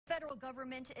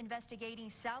Government investigating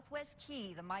Southwest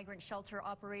Key, the migrant shelter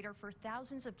operator for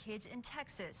thousands of kids in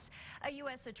Texas. A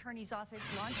U.S. attorney's office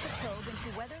launched a probe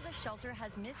into whether the shelter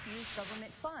has misused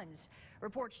government funds.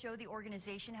 Reports show the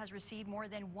organization has received more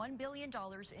than $1 billion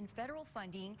in federal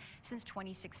funding since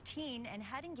 2016 and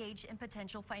had engaged in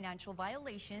potential financial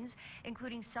violations,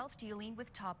 including self-dealing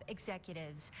with top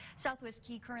executives. Southwest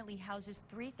Key currently houses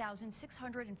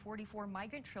 3,644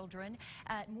 migrant children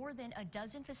at more than a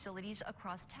dozen facilities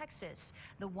across Texas,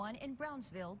 the one in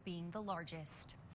Brownsville being the largest.